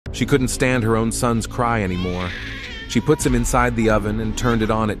She couldn't stand her own son's cry anymore. She puts him inside the oven and turned it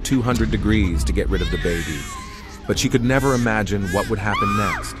on at 200 degrees to get rid of the baby. But she could never imagine what would happen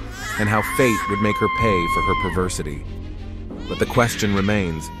next, and how fate would make her pay for her perversity. But the question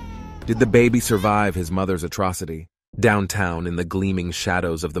remains, did the baby survive his mother's atrocity? Downtown, in the gleaming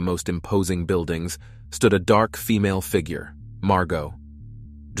shadows of the most imposing buildings, stood a dark female figure, Margot.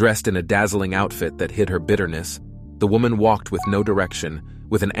 Dressed in a dazzling outfit that hid her bitterness, the woman walked with no direction,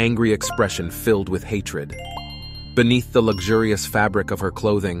 with an angry expression filled with hatred. Beneath the luxurious fabric of her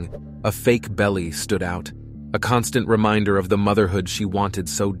clothing, a fake belly stood out, a constant reminder of the motherhood she wanted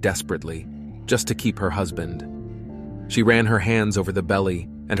so desperately, just to keep her husband. She ran her hands over the belly,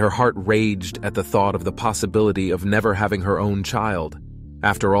 and her heart raged at the thought of the possibility of never having her own child.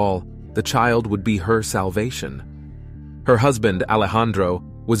 After all, the child would be her salvation. Her husband, Alejandro,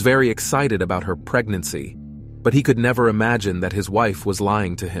 was very excited about her pregnancy, but he could never imagine that his wife was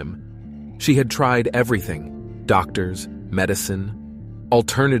lying to him. She had tried everything: doctors, medicine,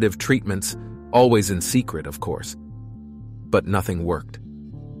 alternative treatments, always in secret, of course. But nothing worked.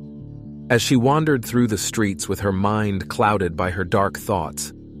 As she wandered through the streets with her mind clouded by her dark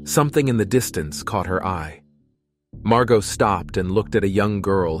thoughts, something in the distance caught her eye. Margot stopped and looked at a young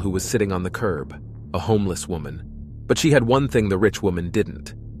girl who was sitting on the curb, a homeless woman. But she had one thing the rich woman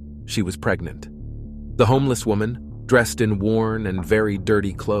didn't. She was pregnant. The homeless woman, dressed in worn and very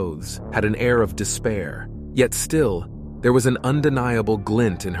dirty clothes, had an air of despair. Yet still, there was an undeniable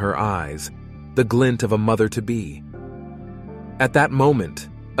glint in her eyes, the glint of a mother-to-be. At that moment,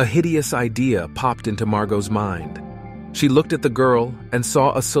 a hideous idea popped into Margot's mind. She looked at the girl and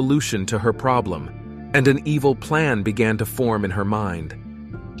saw a solution to her problem, and an evil plan began to form in her mind.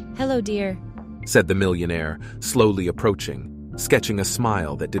 "Hello, dear," said the millionaire, slowly approaching, sketching a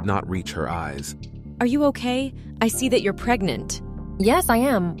smile that did not reach her eyes. "Are you okay? I see that you're pregnant." "Yes, I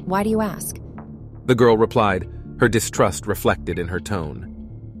am. Why do you ask?" The girl replied, her distrust reflected in her tone.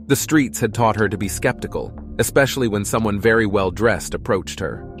 The streets had taught her to be skeptical, especially when someone very well dressed approached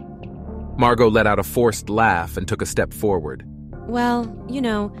her. Margot let out a forced laugh and took a step forward. "Well, you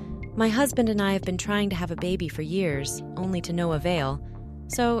know, my husband and I have been trying to have a baby for years, only to no avail.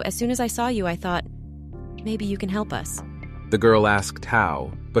 So as soon as I saw you, I thought, maybe you can help us." The girl asked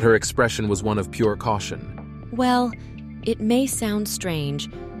how, but her expression was one of pure caution. "Well, it may sound strange,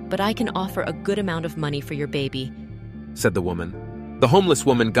 but I can offer a good amount of money for your baby," said the woman. The homeless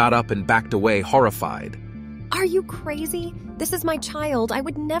woman got up and backed away, horrified. "Are you crazy? This is my child. I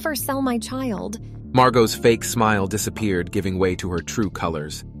would never sell my child." Margot's fake smile disappeared, giving way to her true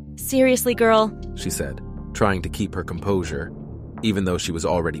colors. "Seriously, girl?" she said, trying to keep her composure, even though she was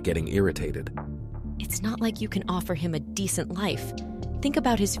already getting irritated. "It's not like you can offer him a decent life. Think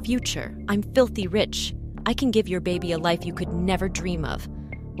about his future. I'm filthy rich. I can give your baby a life you could never dream of.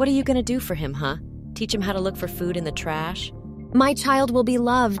 What are you going to do for him, huh? Teach him how to look for food in the trash?" "My child will be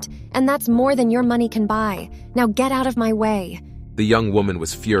loved, and that's more than your money can buy. Now get out of my way." The young woman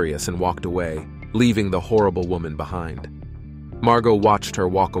was furious and walked away, leaving the horrible woman behind. Margot watched her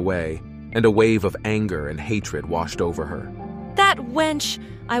walk away, and a wave of anger and hatred washed over her. "That wench!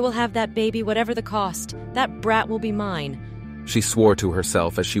 I will have that baby whatever the cost. That brat will be mine," she swore to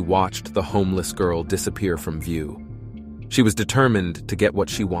herself as she watched the homeless girl disappear from view. She was determined to get what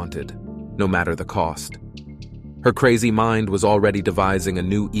she wanted, no matter the cost. Her crazy mind was already devising a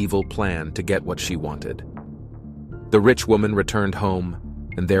new evil plan to get what she wanted. The rich woman returned home,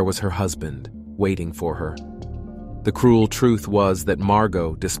 and there was her husband, waiting for her. The cruel truth was that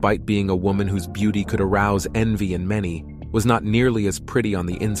Margot, despite being a woman whose beauty could arouse envy in many, was not nearly as pretty on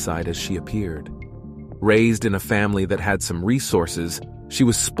the inside as she appeared. Raised in a family that had some resources, she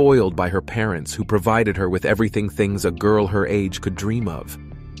was spoiled by her parents who provided her with everything things a girl her age could dream of.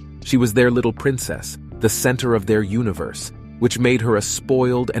 She was their little princess, the center of their universe, which made her a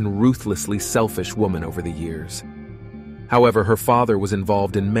spoiled and ruthlessly selfish woman over the years. However, her father was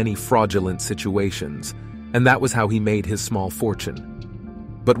involved in many fraudulent situations, and that was how he made his small fortune.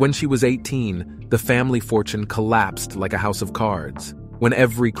 But when she was 18, the family fortune collapsed like a house of cards, when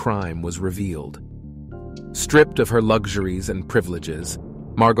every crime was revealed. Stripped of her luxuries and privileges,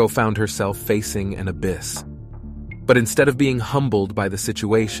 Margot found herself facing an abyss. But instead of being humbled by the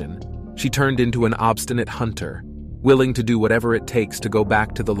situation, she turned into an obstinate hunter, willing to do whatever it takes to go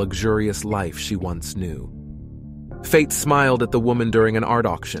back to the luxurious life she once knew. Fate smiled at the woman during an art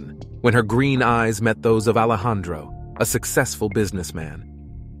auction, when her green eyes met those of Alejandro, a successful businessman.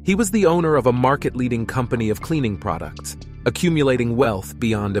 He was the owner of a market-leading company of cleaning products, accumulating wealth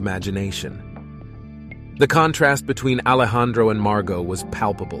beyond imagination. The contrast between Alejandro and Margot was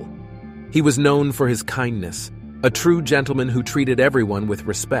palpable. He was known for his kindness, A true gentleman who treated everyone with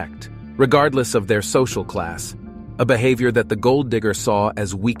respect, regardless of their social class, a behavior that the gold digger saw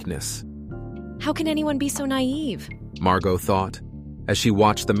as weakness. How can anyone be so naive? Margot thought, as she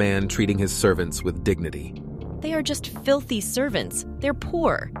watched the man treating his servants with dignity. They are just filthy servants. They're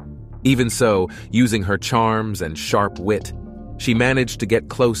poor. Even so, using her charms and sharp wit, she managed to get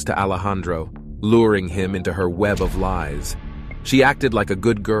close to Alejandro, luring him into her web of lies. She acted like a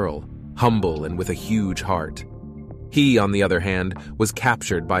good girl, humble and with a huge heart. He, on the other hand, was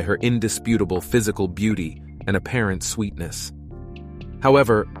captured by her indisputable physical beauty and apparent sweetness.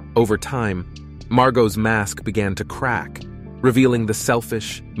 However, over time, Margot's mask began to crack, revealing the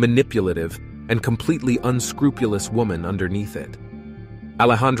selfish, manipulative, and completely unscrupulous woman underneath it.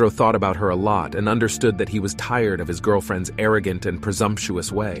 Alejandro thought about her a lot and understood that he was tired of his girlfriend's arrogant and presumptuous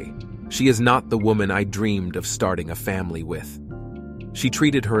way. She is not the woman I dreamed of starting a family with. She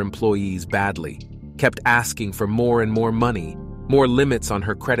treated her employees badly, kept asking for more and more money, more limits on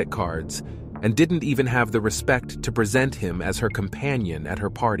her credit cards, and didn't even have the respect to present him as her companion at her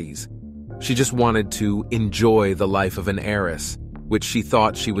parties. She just wanted to enjoy the life of an heiress, which she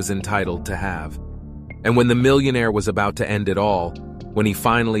thought she was entitled to have. And when the millionaire was about to end it all, when he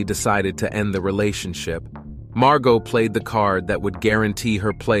finally decided to end the relationship, Margot played the card that would guarantee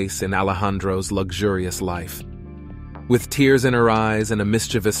her place in Alejandro's luxurious life. With tears in her eyes and a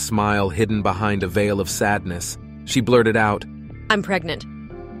mischievous smile hidden behind a veil of sadness, she blurted out, "I'm pregnant."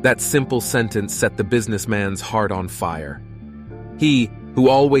 That simple sentence set the businessman's heart on fire. He, who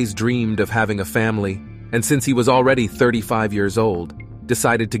always dreamed of having a family, and since he was already 35 years old,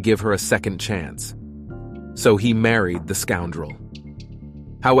 decided to give her a second chance. So he married the scoundrel.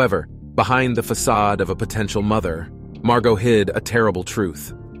 However, behind the facade of a potential mother, Margot hid a terrible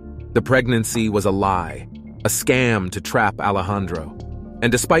truth. The pregnancy was a lie, a scam to trap Alejandro.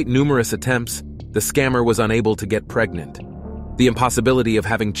 And despite numerous attempts, the scammer was unable to get pregnant. The impossibility of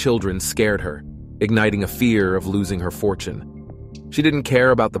having children scared her, igniting a fear of losing her fortune. She didn't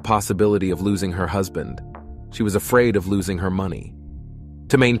care about the possibility of losing her husband. She was afraid of losing her money.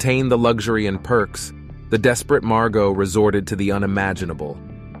 To maintain the luxury and perks, the desperate Margot resorted to the unimaginable.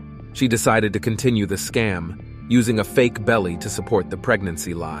 She decided to continue the scam, using a fake belly to support the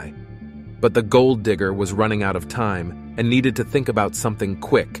pregnancy lie. But the gold digger was running out of time and needed to think about something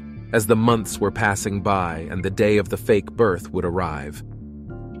quick as the months were passing by and the day of the fake birth would arrive.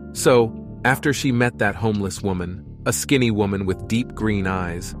 So, after she met that homeless woman, a skinny woman with deep green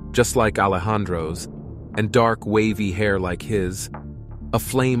eyes, just like Alejandro's, and dark wavy hair like his, a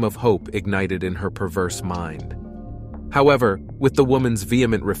flame of hope ignited in her perverse mind. However, with the woman's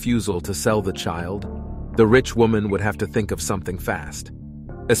vehement refusal to sell the child, the rich woman would have to think of something fast,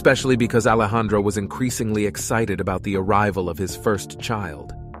 especially because Alejandro was increasingly excited about the arrival of his first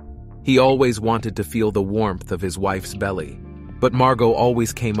child. He always wanted to feel the warmth of his wife's belly, but Margot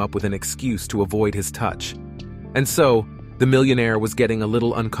always came up with an excuse to avoid his touch. And so, the millionaire was getting a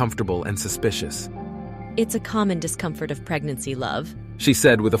little uncomfortable and suspicious. "It's a common discomfort of pregnancy, love," she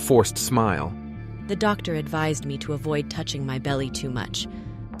said with a forced smile. "The doctor advised me to avoid touching my belly too much."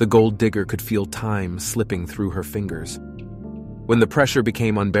 The gold digger could feel time slipping through her fingers. When the pressure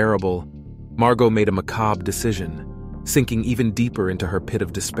became unbearable, Margot made a macabre decision, sinking even deeper into her pit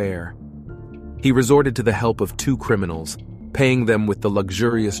of despair. He resorted to the help of two criminals, paying them with the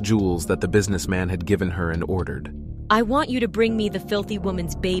luxurious jewels that the businessman had given her and ordered. "I want you to bring me the filthy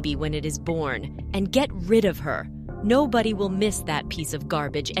woman's baby when it is born, and get rid of her. Nobody will miss that piece of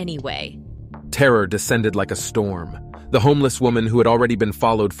garbage anyway." Terror descended like a storm. The homeless woman who had already been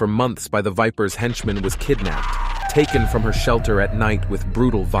followed for months by the Viper's henchmen was kidnapped, taken from her shelter at night with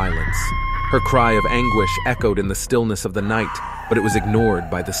brutal violence. Her cry of anguish echoed in the stillness of the night, but it was ignored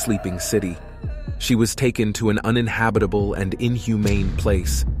by the sleeping city. She was taken to an uninhabitable and inhumane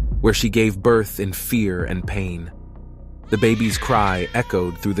place, where she gave birth in fear and pain. The baby's cry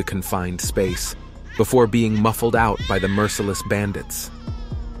echoed through the confined space, before being muffled out by the merciless bandits.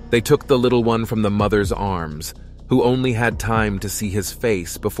 They took the little one from the mother's arms, who only had time to see his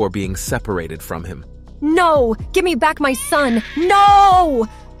face before being separated from him. No! Give me back my son! No!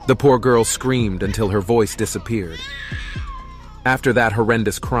 The poor girl screamed until her voice disappeared. After that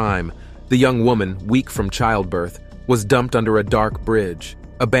horrendous crime, the young woman, weak from childbirth, was dumped under a dark bridge,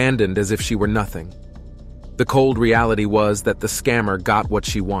 abandoned as if she were nothing. The cold reality was that the scammer got what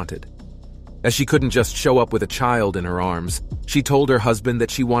she wanted. As she couldn't just show up with a child in her arms, she told her husband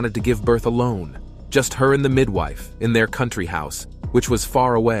that she wanted to give birth alone, just her and the midwife, in their country house, which was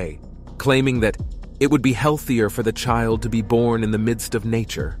far away, claiming that it would be healthier for the child to be born in the midst of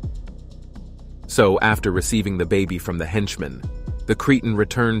nature. So, after receiving the baby from the henchman, the Cretan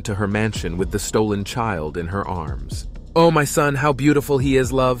returned to her mansion with the stolen child in her arms. "Oh, my son, how beautiful he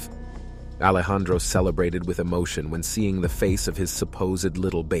is, love!" Alejandro celebrated with emotion when seeing the face of his supposed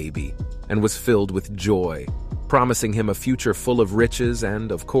little baby, and was filled with joy, promising him a future full of riches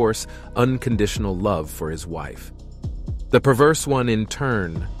and, of course, unconditional love for his wife. The perverse one, in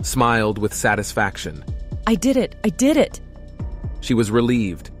turn, smiled with satisfaction. I did it! I did it! She was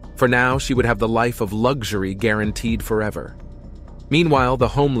relieved, for now she would have the life of luxury guaranteed forever. Meanwhile, the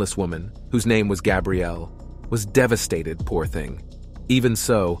homeless woman, whose name was Gabrielle, was devastated, poor thing. Even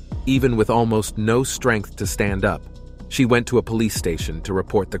so, even with almost no strength to stand up, she went to a police station to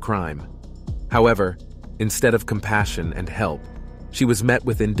report the crime. However, instead of compassion and help, she was met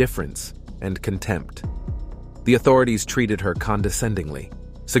with indifference and contempt. The authorities treated her condescendingly,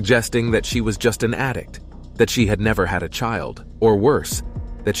 suggesting that she was just an addict, that she had never had a child, or worse,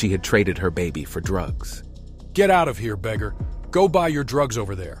 that she had traded her baby for drugs. "Get out of here, beggar. Go buy your drugs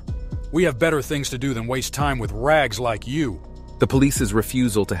over there. We have better things to do than waste time with rags like you." The police's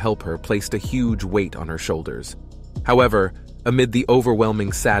refusal to help her placed a huge weight on her shoulders. However, amid the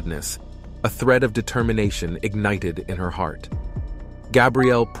overwhelming sadness, a thread of determination ignited in her heart.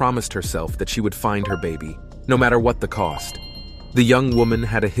 Gabrielle promised herself that she would find her baby, no matter what the cost. The young woman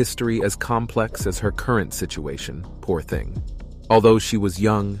had a history as complex as her current situation, poor thing. Although she was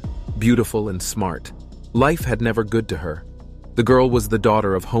young, beautiful, and smart, life had never good to her. The girl was the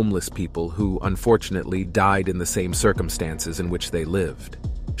daughter of homeless people who, unfortunately, died in the same circumstances in which they lived.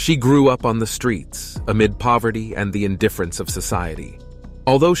 She grew up on the streets, amid poverty and the indifference of society.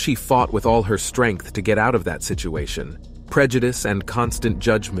 Although she fought with all her strength to get out of that situation, prejudice and constant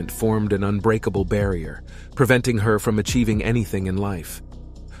judgment formed an unbreakable barrier, preventing her from achieving anything in life.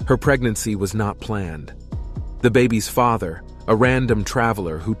 Her pregnancy was not planned. The baby's father, a random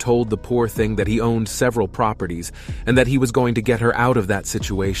traveler who told the poor thing that he owned several properties and that he was going to get her out of that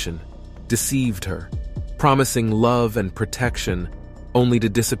situation, deceived her, promising love and protection only to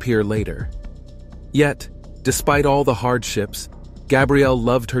disappear later. Yet, despite all the hardships, Gabrielle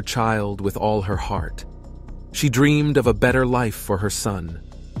loved her child with all her heart. She dreamed of a better life for her son,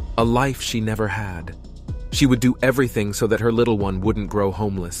 a life she never had. She would do everything so that her little one wouldn't grow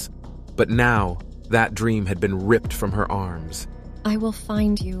homeless. But now, that dream had been ripped from her arms. I will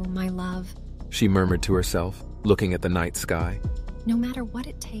find you, my love. She murmured to herself, looking at the night sky. No matter what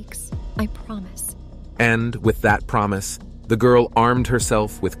it takes, I promise. And, with that promise, the girl armed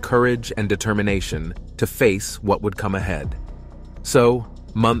herself with courage and determination to face what would come ahead. So,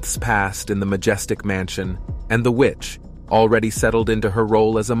 months passed in the majestic mansion, and the witch, already settled into her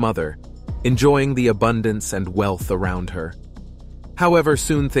role as a mother, enjoying the abundance and wealth around her. However,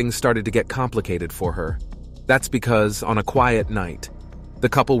 soon things started to get complicated for her. That's because, on a quiet night, the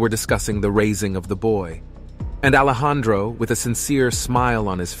couple were discussing the raising of the boy. And Alejandro, with a sincere smile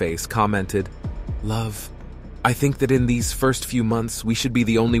on his face, commented, "Love, I think that in these first few months we should be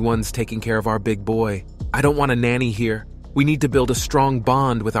the only ones taking care of our big boy. I don't want a nanny here. We need to build a strong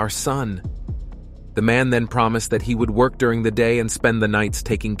bond with our son." The man then promised that he would work during the day and spend the nights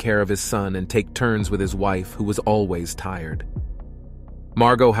taking care of his son and take turns with his wife, who was always tired.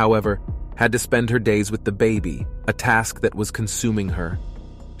 Margot, however, had to spend her days with the baby, a task that was consuming her.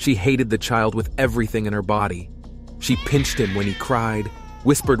 She hated the child with everything in her body. She pinched him when he cried,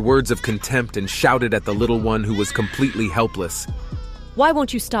 whispered words of contempt, and shouted at the little one who was completely helpless. Why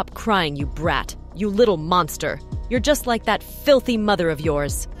won't you stop crying, you brat? You little monster. You're just like that filthy mother of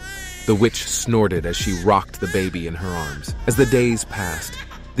yours. The witch snorted as she rocked the baby in her arms. As the days passed,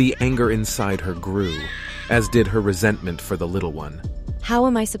 the anger inside her grew, as did her resentment for the little one. How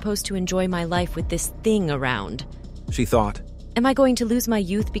am I supposed to enjoy my life with this thing around? She thought. Am I going to lose my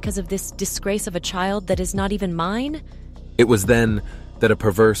youth because of this disgrace of a child that is not even mine? It was then that a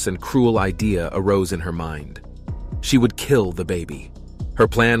perverse and cruel idea arose in her mind. She would kill the baby. Her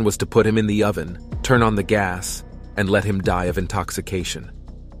plan was to put him in the oven, turn on the gas, and let him die of intoxication.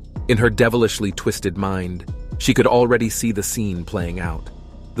 In her devilishly twisted mind, she could already see the scene playing out.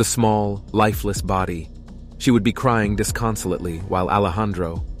 The small, lifeless body. She would be crying disconsolately while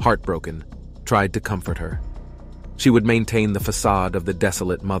Alejandro, heartbroken, tried to comfort her. She would maintain the facade of the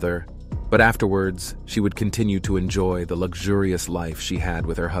desolate mother, but afterwards she would continue to enjoy the luxurious life she had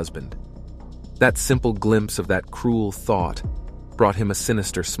with her husband. That simple glimpse of that cruel thought brought him a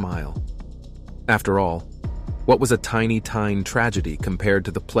sinister smile. After all, what was a tiny tragedy compared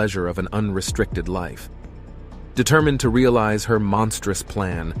to the pleasure of an unrestricted life? Determined to realize her monstrous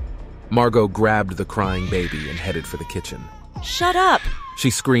plan, Margot grabbed the crying baby and headed for the kitchen. Shut up! She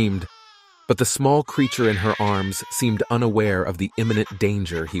screamed, but the small creature in her arms seemed unaware of the imminent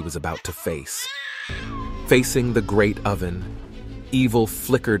danger he was about to face. Facing the great oven, Evil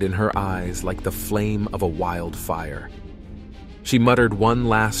flickered in her eyes like the flame of a wildfire. She muttered one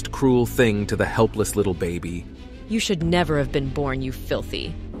last cruel thing to the helpless little baby. You should never have been born, you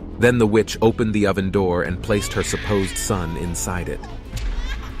filthy. Then the witch opened the oven door and placed her supposed son inside it.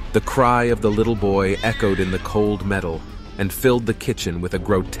 The cry of the little boy echoed in the cold metal and filled the kitchen with a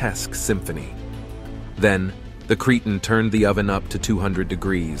grotesque symphony. Then, the cretin turned the oven up to 200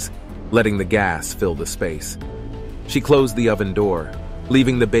 degrees, letting the gas fill the space. She closed the oven door,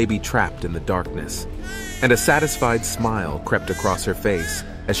 leaving the baby trapped in the darkness, and a satisfied smile crept across her face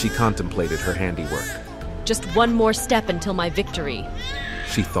as she contemplated her handiwork. Just one more step until my victory,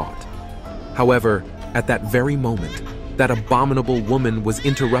 she thought. However, at that very moment, that abominable woman was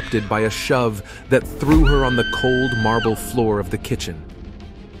interrupted by a shove that threw her on the cold marble floor of the kitchen.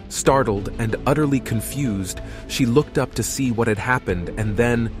 Startled and utterly confused, she looked up to see what had happened, and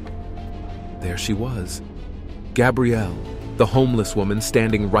then there she was. Gabrielle, the homeless woman,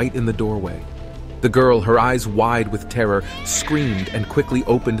 standing right in the doorway. The girl, her eyes wide with terror, screamed and quickly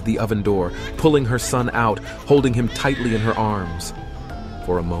opened the oven door, pulling her son out, holding him tightly in her arms.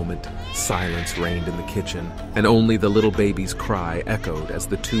 For a moment, silence reigned in the kitchen, and only the little baby's cry echoed as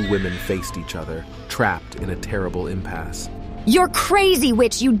the two women faced each other, trapped in a terrible impasse. You're crazy,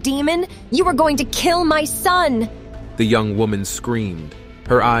 witch, you demon! You are going to kill my son! The young woman screamed,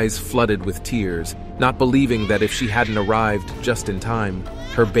 her eyes flooded with tears, not believing that if she hadn't arrived just in time,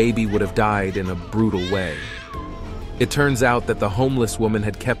 her baby would have died in a brutal way. It turns out that the homeless woman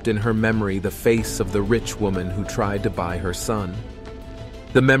had kept in her memory the face of the rich woman who tried to buy her son.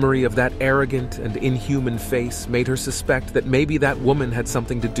 The memory of that arrogant and inhuman face made her suspect that maybe that woman had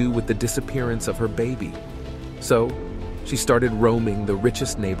something to do with the disappearance of her baby. So, she started roaming the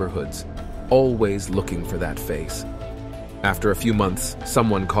richest neighborhoods, always looking for that face. After a few months,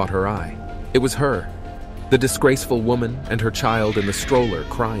 someone caught her eye. It was her, the disgraceful woman and her child in the stroller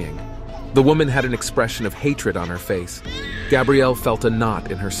crying. The woman had an expression of hatred on her face. Gabrielle felt a knot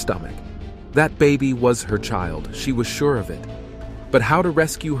in her stomach. That baby was her child, she was sure of it. But how to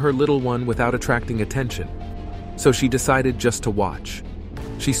rescue her little one without attracting attention? So she decided just to watch.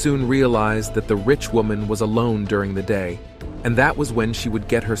 She soon realized that the rich woman was alone during the day, and that was when she would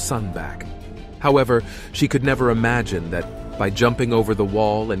get her son back. However, she could never imagine that by jumping over the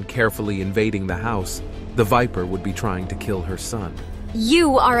wall and carefully invading the house, the viper would be trying to kill her son.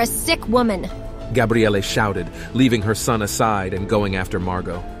 You are a sick woman! Gabrielle shouted, leaving her son aside and going after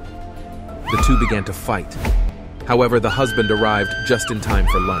Margot. The two began to fight. However, the husband arrived just in time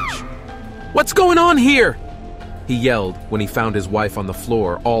for lunch. "What's going on here?" he yelled when he found his wife on the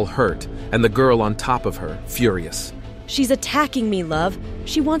floor, all hurt, and the girl on top of her, furious. She's attacking me, love.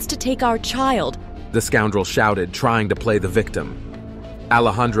 She wants to take our child, the scoundrel shouted, trying to play the victim.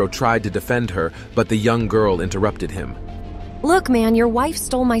 Alejandro tried to defend her, but the young girl interrupted him. Look, man, your wife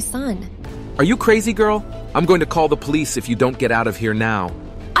stole my son. Are you crazy, girl? I'm going to call the police if you don't get out of here now.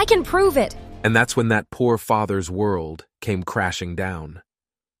 I can prove it. And that's when that poor father's world came crashing down.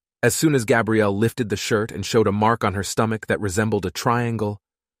 As soon as Gabrielle lifted the shirt and showed a mark on her stomach that resembled a triangle,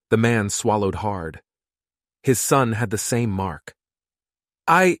 the man swallowed hard. His son had the same mark.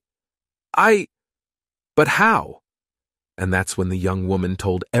 But how? And that's when the young woman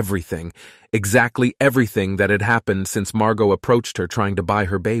told everything, exactly everything that had happened since Margot approached her trying to buy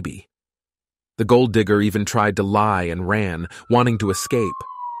her baby. The gold digger even tried to lie and ran, wanting to escape,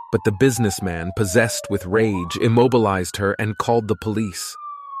 but the businessman, possessed with rage, immobilized her and called the police.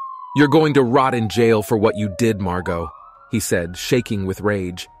 "You're going to rot in jail for what you did, Margot," he said, shaking with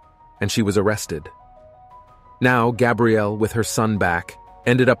rage, and she was arrested. Now, Gabrielle, with her son back,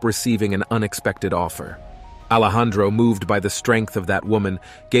 ended up receiving an unexpected offer. Alejandro, moved by the strength of that woman,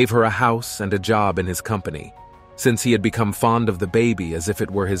 gave her a house and a job in his company. Since he had become fond of the baby as if it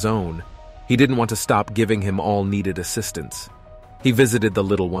were his own, he didn't want to stop giving him all needed assistance. He visited the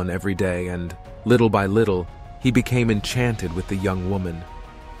little one every day, and, little by little, he became enchanted with the young woman.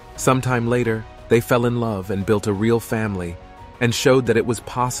 Sometime later, they fell in love and built a real family, and showed that it was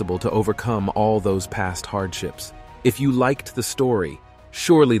possible to overcome all those past hardships. If you liked the story,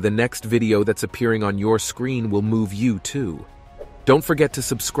 surely the next video that's appearing on your screen will move you too. Don't forget to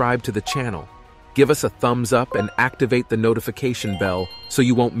subscribe to the channel, give us a thumbs up, and activate the notification bell so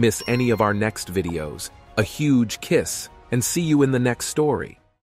you won't miss any of our next videos. A huge kiss, and see you in the next story.